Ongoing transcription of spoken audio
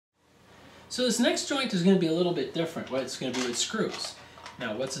So this next joint is going to be a little bit different. What it's going to be with screws.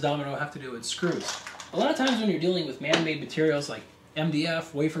 Now, what's the domino have to do with screws? A lot of times when you're dealing with man-made materials like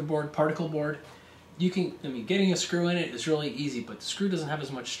MDF, waferboard, particle board, getting a screw in it is really easy, but the screw doesn't have as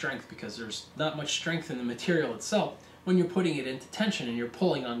much strength because there's not much strength in the material itself when you're putting it into tension and you're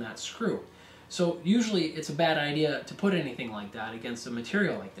pulling on that screw. So usually it's a bad idea to put anything like that against a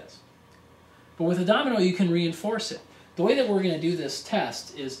material like this. But with a domino, you can reinforce it. The way that we're going to do this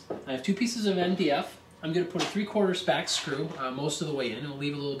test is I have two pieces of MDF. I'm going to put a 3/4 spack screw most of the way in, and we'll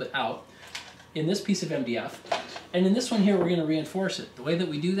leave a little bit out in this piece of MDF. And in this one here, we're going to reinforce it. The way that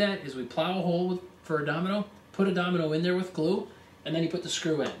we do that is we plow a hole for a domino, put a domino in there with glue, and then you put the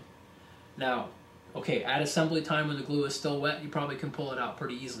screw in. Now, okay, at assembly time when the glue is still wet, you probably can pull it out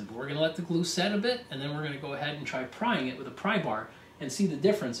pretty easily. But we're going to let the glue set a bit, and then we're going to go ahead and try prying it with a pry bar and see the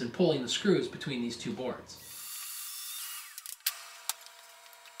difference in pulling the screws between these two boards.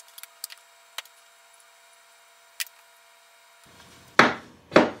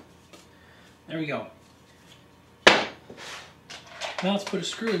 There we go. Now let's put a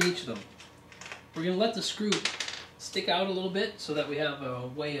screw in each of them. We're going to let the screw stick out a little bit so that we have a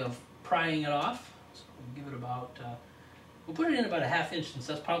way of prying it off. So we'll give it about, we'll put it in about a 1/2 inch, since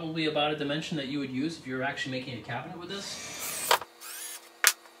that's probably about a dimension that you would use if you were actually making a cabinet with this.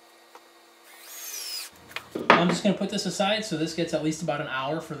 I'm just going to put this aside so this gets at least about an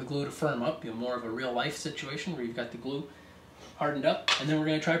hour for the glue to firm up. More of a real life situation where you've got the glue hardened up, and then we're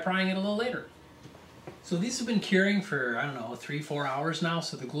going to try prying it a little later. So these have been curing for, I don't know, 3-4 hours now,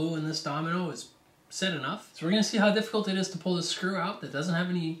 so the glue in this domino is set enough. So we're going to see how difficult it is to pull this screw out that doesn't have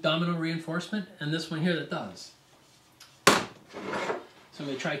any domino reinforcement, and this one here that does. So I'm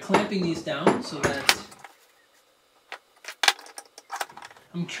going to try clamping these down so that...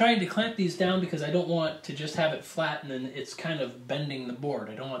 I'm trying to clamp these down because I don't want to just have it flat and then it's kind of bending the board.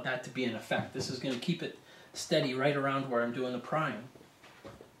 I don't want that to be an effect. This is going to keep it steady right around where I'm doing the prying.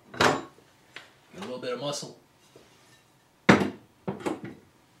 Get a little bit of muscle.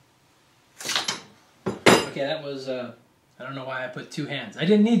 Okay, that was, I don't know why I put 2 hands. I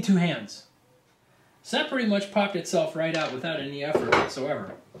didn't need 2 hands. So that pretty much popped itself right out without any effort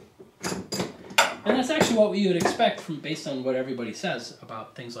whatsoever. And that's actually what we would expect based on what everybody says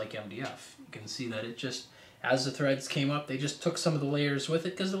about things like MDF. You can see that it just, as the threads came up, they just took some of the layers with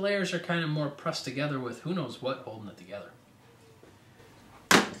it because the layers are kind of more pressed together with who knows what holding it together.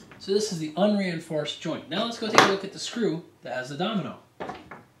 So this is the unreinforced joint. Now let's go take a look at the screw that has the domino.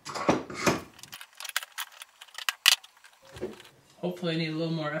 Hopefully I need a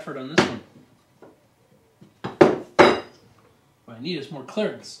little more effort on this one. What I need is more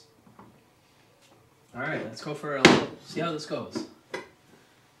clearance. Alright, let's go for a little, see how this goes.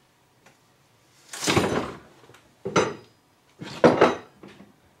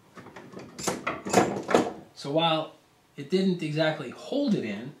 So while it didn't exactly hold it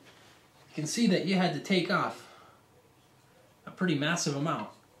in, you can see that you had to take off a pretty massive amount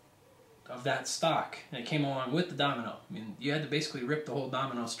of that stock, and it came along with the domino. I mean, you had to basically rip the whole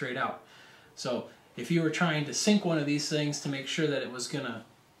domino straight out. So if you were trying to sink one of these things to make sure that it was going to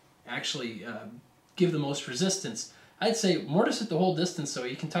actually give the most resistance, I'd say mortise it the whole distance so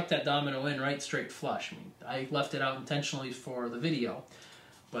you can tuck that domino in right straight flush. I mean, I left it out intentionally for the video,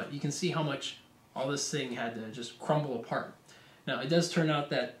 but you can see how much all this thing had to just crumble apart. Now, it does turn out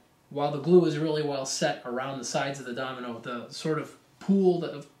that while the glue is really well set around the sides of the domino, the sort of pool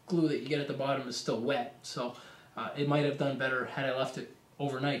of glue that you get at the bottom is still wet, so it might have done better had I left it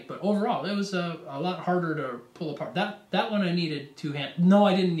overnight. But overall, it was a lot harder to pull apart. That one I needed 2 hands. No,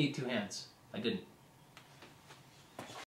 I didn't need 2 hands. I didn't.